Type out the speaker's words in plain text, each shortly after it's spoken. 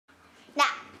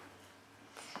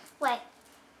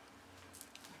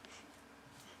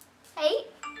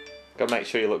Gotta make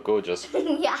sure you look gorgeous.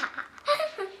 Yeah.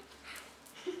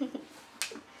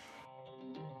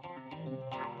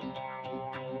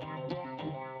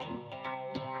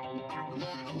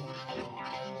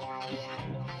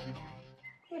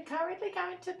 We're currently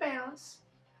going to bounce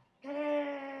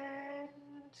and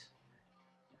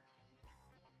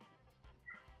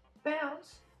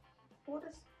bounce. What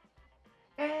is?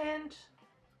 And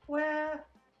we're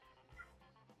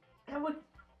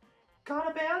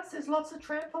gonna bounce. There's lots of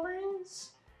trampolines,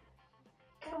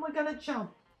 and we're gonna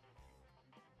jump.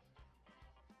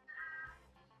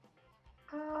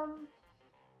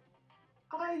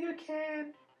 You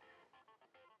can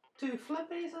do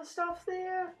flippies and stuff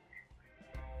there.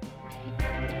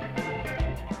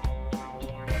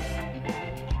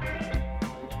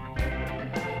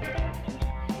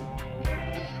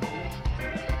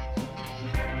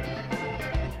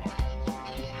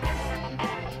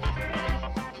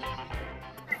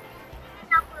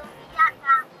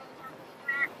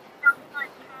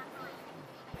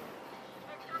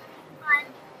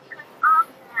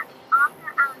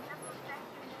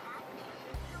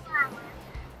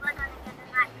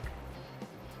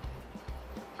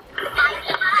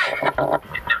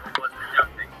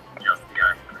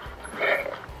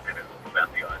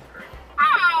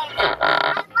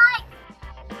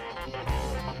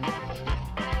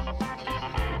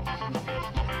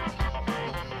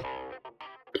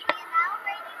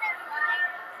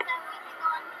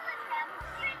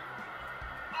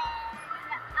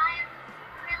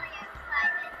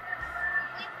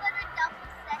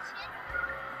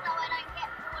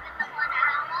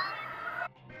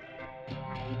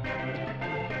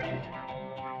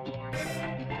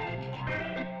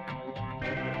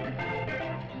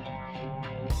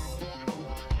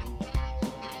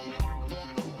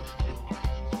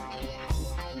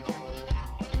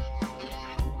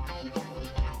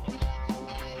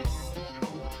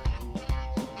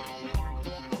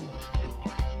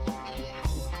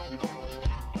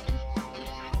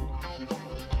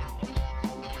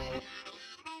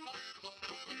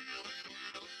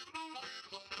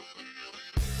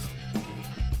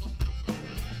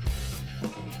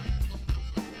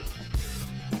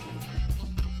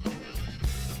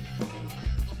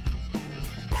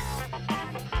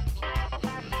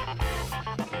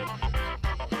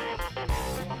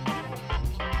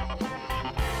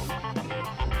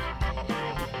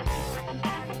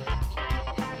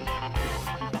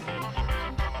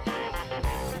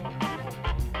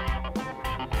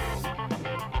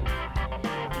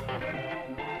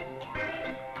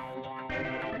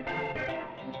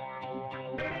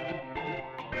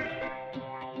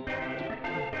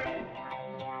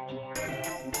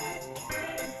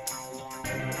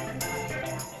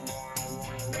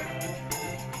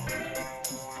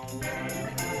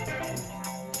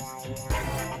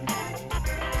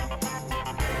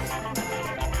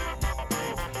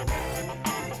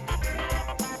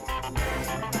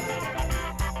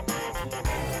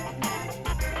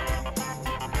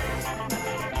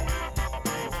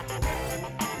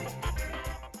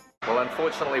 Well,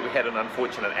 unfortunately, we had an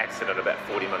unfortunate accident about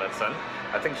 40 minutes in.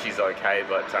 I think she's okay,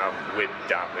 but we're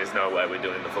done. There's no way we're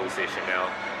doing the full session now.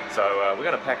 So we're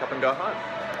going to pack up and go home.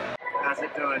 How's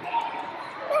it doing?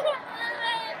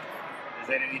 Is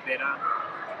that any better?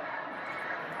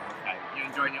 Okay. You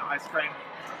enjoying your ice cream?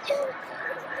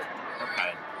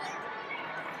 Okay.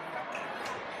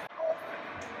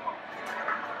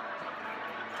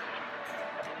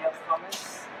 Any other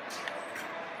comments?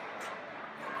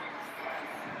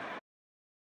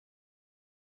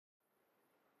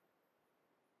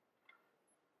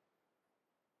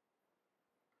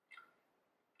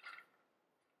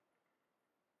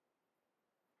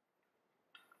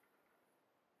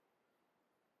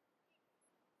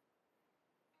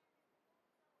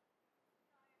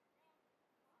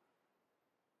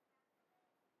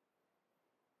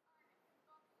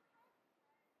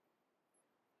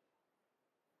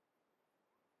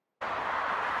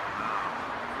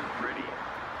 Pretty.